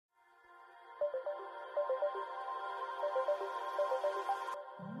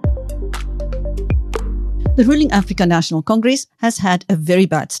The ruling African National Congress has had a very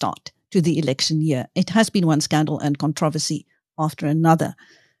bad start to the election year. It has been one scandal and controversy after another.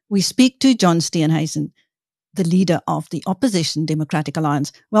 We speak to John Steenhuisen, the leader of the opposition Democratic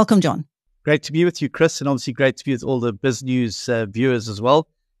Alliance. Welcome, John. Great to be with you, Chris, and obviously great to be with all the BizNews viewers as well.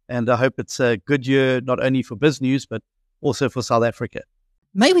 And I hope it's a good year, not only for BizNews, but also for South Africa.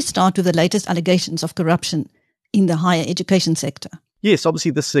 May we start with the latest allegations of corruption in the higher education sector? Yes,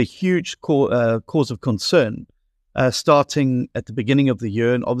 obviously this is a huge cause of concern, starting at the beginning of the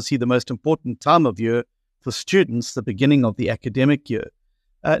year, and obviously the most important time of year for students, the beginning of the academic year.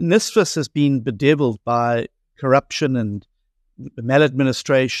 NSFAS has been bedeviled by corruption and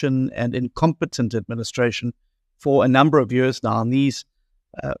maladministration and incompetent administration for a number of years now, and these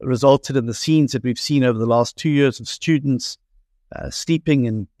resulted in the scenes that we've seen over the last 2 years of students sleeping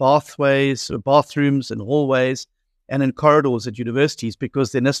in bathrooms and hallways and in corridors at universities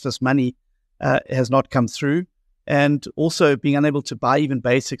because their NSFAS money has not come through, and also being unable to buy even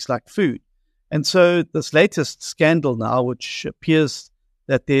basics like food. And so this latest scandal now, which appears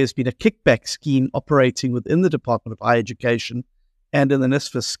that there's been a kickback scheme operating within the Department of Higher Education and in the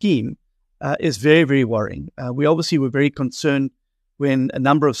NSFAS scheme, is very, very worrying. We obviously were very concerned when a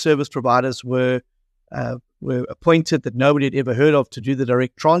number of service providers were appointed that nobody had ever heard of to do the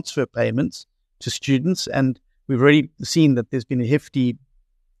direct transfer payments to students, and we've already seen that there's been a hefty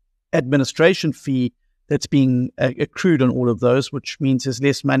administration fee that's being accrued on all of those, which means there's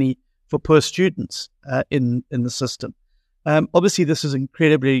less money for poor students in the system. Obviously, this is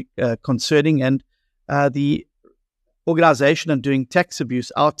incredibly concerning, and the Organization Undoing Tax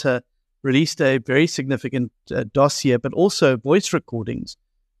Abuse, OUTA, released a very significant dossier, but also voice recordings,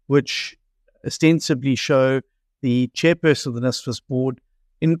 which ostensibly show the chairperson of the NSFAS board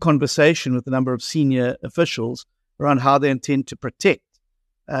in conversation with a number of senior officials around how they intend to protect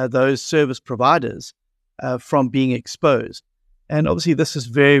those service providers from being exposed. And obviously this is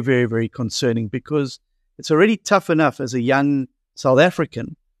very, very, very concerning because it's already tough enough as a young South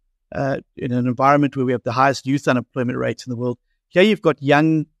African in an environment where we have the highest youth unemployment rate in the world. Here you've got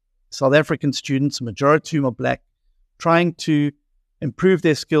young South African students, a majority of whom are black, trying to improve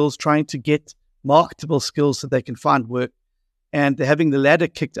their skills, trying to get marketable skills so they can find work, and they're having the ladder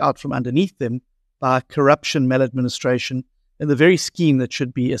kicked out from underneath them by corruption, maladministration, and the very scheme that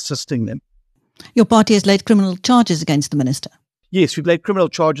should be assisting them. Your party has laid criminal charges against the minister. Yes, we've laid criminal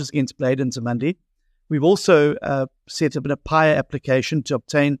charges against Blade and Nzimande. We've also set up a PIA application to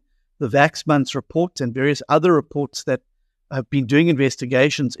obtain the Vaxman's report and various other reports that have been doing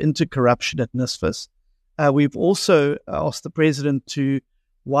investigations into corruption at NSFAS. We've also asked the president to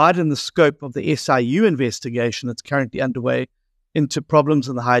widen the scope of the SIU investigation that's currently underway into problems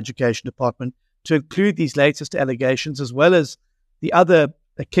in the higher education department to include these latest allegations, as well as the other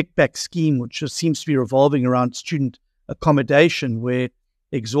kickback scheme, which just seems to be revolving around student accommodation, where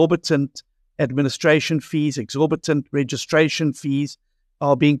exorbitant administration fees, exorbitant registration fees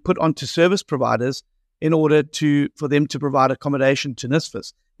are being put onto service providers in order for them to provide accommodation to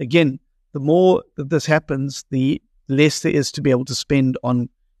NSFAS. Again, the more that this happens, the less there is to be able to spend on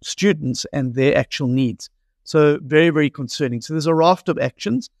students and their actual needs. So very, very concerning. So there's a raft of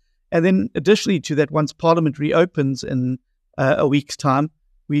actions. And then additionally to that, once Parliament reopens in a week's time,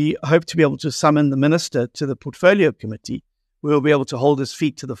 we hope to be able to summon the minister to the portfolio committee, where we'll be able to hold his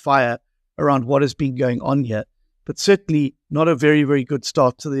feet to the fire around what has been going on here. But certainly not a very, very good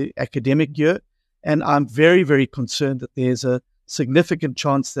start to the academic year. And I'm very, very concerned that there's a significant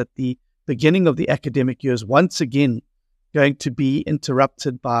chance that the beginning of the academic year is once again going to be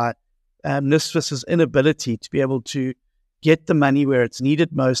interrupted by NSFAS's inability to be able to get the money where it's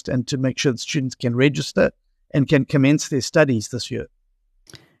needed most and to make sure that students can register and can commence their studies this year.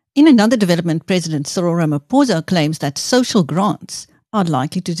 In another development, President Cyril Ramophosa claims that social grants are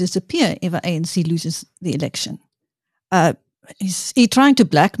likely to disappear if ANC loses the election. Is he trying to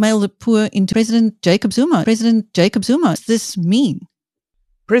blackmail the poor into President Jacob Zuma? President Jacob Zuma, what does this mean?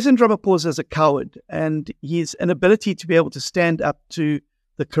 President Ramophosa is a coward, and his inability to be able to stand up to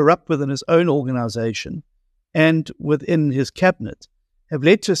the corrupt within his own organization and within his cabinet have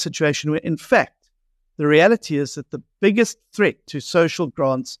led to a situation where, in fact, the reality is that the biggest threat to social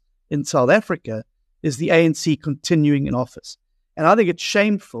grants in South Africa is the ANC continuing in office. And I think it's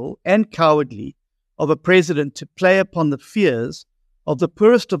shameful and cowardly of a president to play upon the fears of the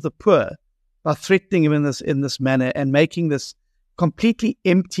poorest of the poor by threatening him in this manner and making this completely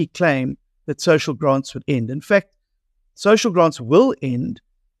empty claim that social grants would end. In fact, social grants will end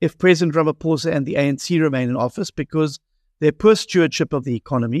if President Ramaphosa and the ANC remain in office, because their poor stewardship of the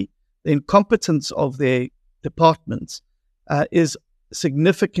economy, the incompetence of their departments is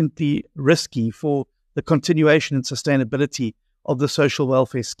significantly risky for the continuation and sustainability of the social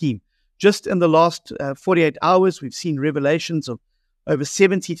welfare scheme. Just in the last 48 hours, we've seen revelations of over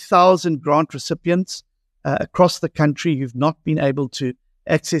 70,000 grant recipients across the country who've not been able to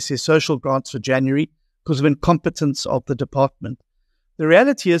access their social grants for January because of incompetence of the department. The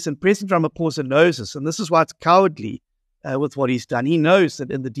reality is, and President Ramophosa knows this, and this is why it's cowardly with what he's done. He knows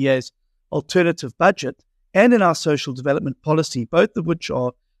that in the DA's alternative budget and in our social development policy, both of which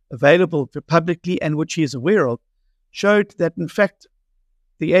are available publicly and which he is aware of, showed that, in fact,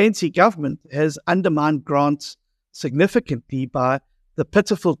 the ANC government has undermined grants significantly by the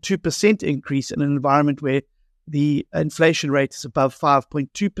pitiful 2% increase in an environment where the inflation rate is above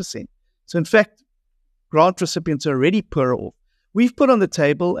 5.2%. So, in fact, grant recipients are already poorer off. We've put on the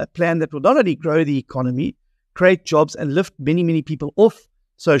table a plan that will not only grow the economy, create jobs, and lift many, many people off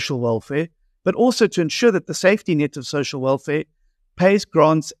social welfare, but also to ensure that the safety net of social welfare pays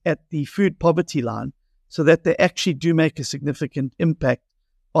grants at the food poverty line so that they actually do make a significant impact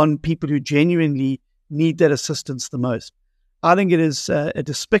on people who genuinely need that assistance the most. I think it is a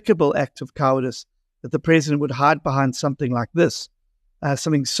despicable act of cowardice that the president would hide behind something like this,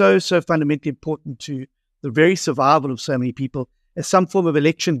 something so fundamentally important to the very survival of so many people, as some form of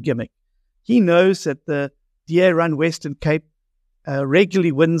election gimmick. He knows that the DA-run Western Cape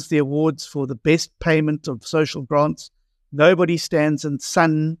regularly wins the awards for the best payment of social grants. Nobody stands in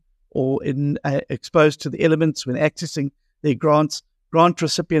sun or exposed to the elements when accessing their grants. Grant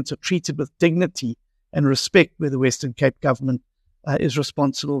recipients are treated with dignity and respect, where the Western Cape government is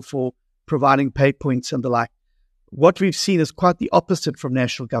responsible for providing pay points and the like. What we've seen is quite the opposite from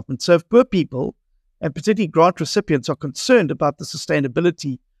national government. So if poor people, and particularly grant recipients, are concerned about the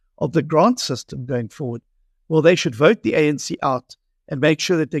sustainability of the grant system going forward, well, they should vote the ANC out and make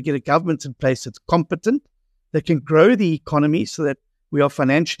sure that they get a government in place that's competent, that can grow the economy so that we are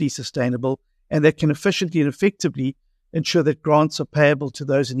financially sustainable, and that can efficiently and effectively ensure that grants are payable to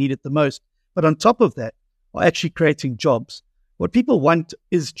those who need it the most. But on top of that, are actually creating jobs. What people want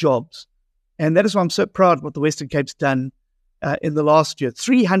is jobs. And that is why I'm so proud of what the Western Cape's done in the last year.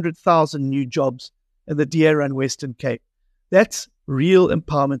 300,000 new jobs in the DA-run Western Cape. That's real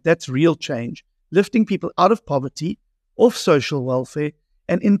empowerment. That's real change. Lifting people out of poverty, off social welfare,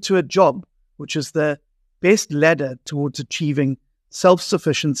 and into a job, which is the best ladder towards achieving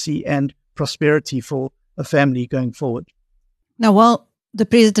self-sufficiency and prosperity for a family going forward. Now, while the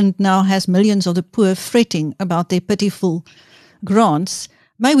president now has millions of the poor fretting about their pitiful grants,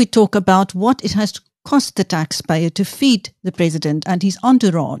 may we talk about what it has cost the taxpayer to feed the president and his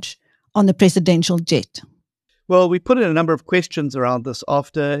entourage on the presidential jet? Well, we put in a number of questions around this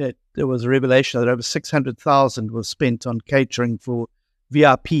after there was a revelation that over 600,000 was spent on catering for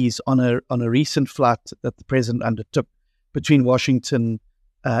VIPs on a recent flight that the president undertook between Washington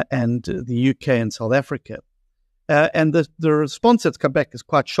and the UK and South Africa. And the response that's come back is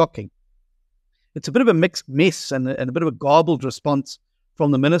quite shocking. It's a bit of a mixed mess and a bit of a garbled response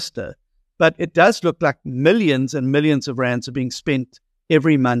from the minister, but it does look like millions and millions of rands are being spent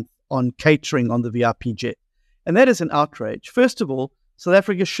every month on catering on the VIP jet. And that is an outrage. First of all, South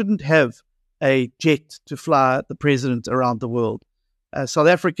Africa shouldn't have a jet to fly the president around the world. South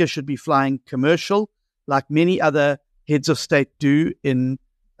Africa should be flying commercial, like many other heads of state do in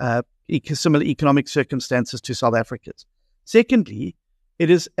similar economic circumstances to South Africa's. Secondly, it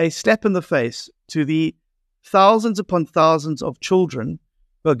is a slap in the face to the thousands upon thousands of children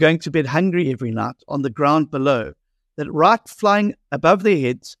who are going to bed hungry every night on the ground below, that right flying above their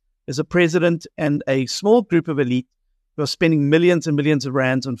heads is a president and a small group of elite who are spending millions and millions of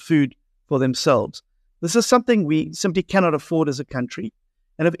rands on food for themselves. This is something we simply cannot afford as a country.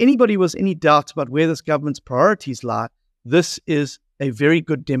 And if anybody was any doubt about where this government's priorities lie, this is a very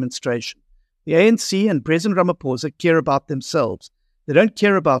good demonstration. The ANC and President Ramophosa care about themselves. They don't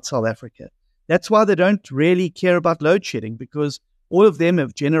care about South Africa. That's why they don't really care about load shedding, because all of them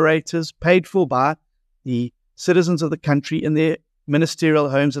have generators paid for by the citizens of the country in their ministerial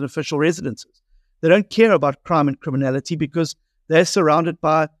homes and official residences. They don't care about crime and criminality because they're surrounded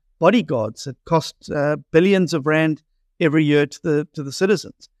by bodyguards that cost billions of rand every year to the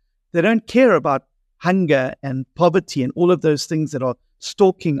citizens. They don't care about hunger and poverty and all of those things that are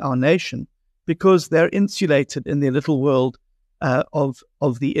stalking our nation because they're insulated in their little world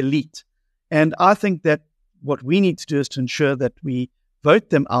of the elite. And I think that what we need to do is to ensure that we vote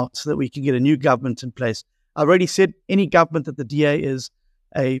them out so that we can get a new government in place. I've already said any government that the DA is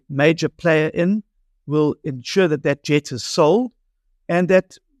a major player in will ensure that that jet is sold and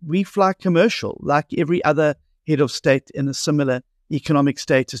that we fly commercial like every other head of state in a similar economic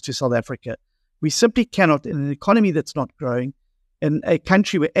status to South Africa. We simply cannot, in an economy that's not growing, in a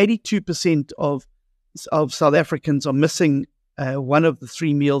country where 82% of South Africans are missing one of the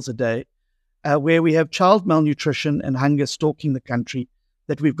 3 meals a day, where we have child malnutrition and hunger stalking the country,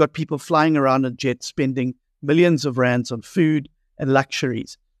 that we've got people flying around in jets spending millions of rands on food and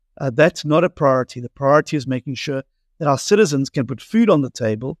luxuries. That's not a priority. The priority is making sure that our citizens can put food on the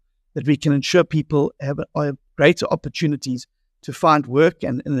table, that we can ensure people have greater opportunities to find work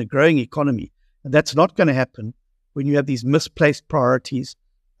and in a growing economy. And that's not going to happen when you have these misplaced priorities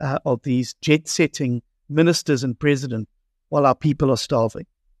of these jet-setting ministers and president while our people are starving.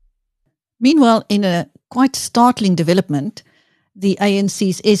 Meanwhile, in a quite startling development, the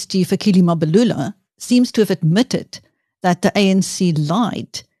ANC's SG Fikile Mbulula seems to have admitted that the ANC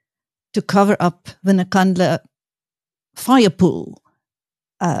lied to cover up the Nkandla fire pool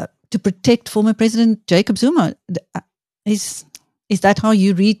to protect former President Jacob Zuma. Is that how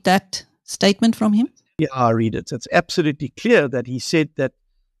you read that statement from him? Yeah, I read it. It's absolutely clear that he said that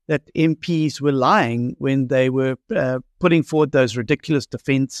MPs were lying when they were putting forward those ridiculous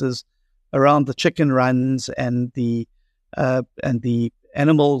defences around the chicken runs and the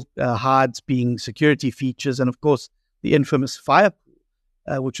animal hides being security features, and of course the infamous fire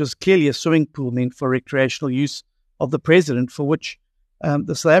pool, which was clearly a swimming pool meant for recreational use of the president, for which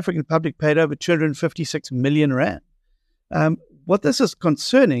the South African public paid over 256 million rand. What this is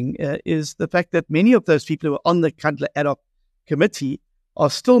concerning is the fact that many of those people who are on the Nkandla ad hoc committee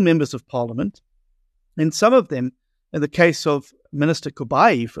are still members of parliament. And some of them, in the case of Minister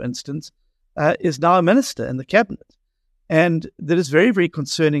Kubai, for instance, is now a minister in the cabinet. And that is very, very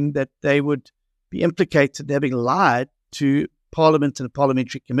concerning that they would be implicated in having lied to parliament and a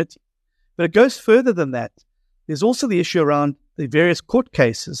parliamentary committee. But it goes further than that. There's also the issue around the various court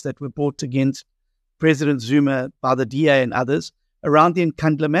cases that were brought against President Zuma by the DA and others around the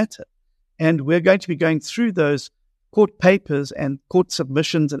Nkandla matter. And we're going to be going through those court papers and court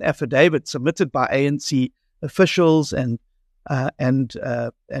submissions and affidavits submitted by ANC officials and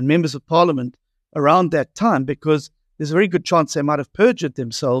members of parliament around that time, because there's a very good chance they might have perjured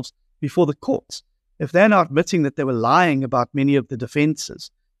themselves before the courts. If they're now admitting that they were lying about many of the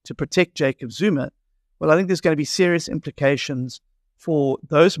defences to protect Jacob Zuma, well, I think there's going to be serious implications for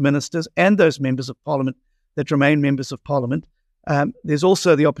those ministers and those members of parliament that remain members of parliament. There's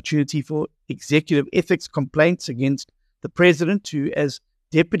also the opportunity for executive ethics complaints against the president, who, as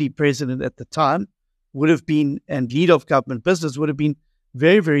deputy president at the time, would have been, and leader of government business, would have been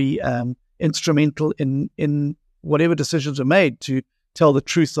very, very instrumental in whatever decisions were made to tell the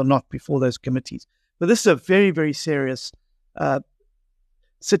truth or not before those committees. But this is a very, very serious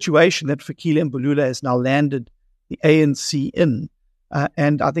situation that Fikile Mbulula has now landed the ANC in.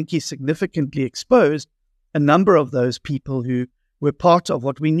 And I think he's significantly exposed a number of those people who were part of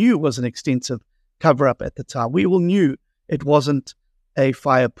what we knew was an extensive cover-up at the time. We all knew it wasn't a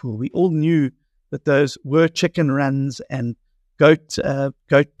fire pool. We all knew that those were chicken runs and goat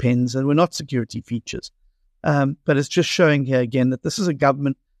pens and were not security features. But it's just showing here again that this is a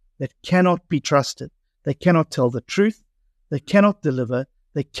government that cannot be trusted. They cannot tell the truth. They cannot deliver.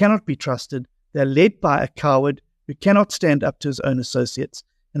 They cannot be trusted. They're led by a coward who cannot stand up to his own associates.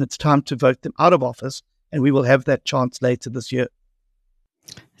 And it's time to vote them out of office. And we will have that chance later this year.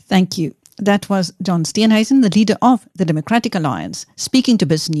 Thank you. That was John Steenhuisen, the leader of the Democratic Alliance, speaking to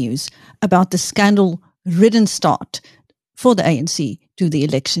BizNews about the scandal-ridden start for the ANC to the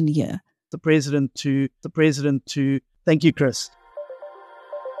election year. The president to thank you, Chris.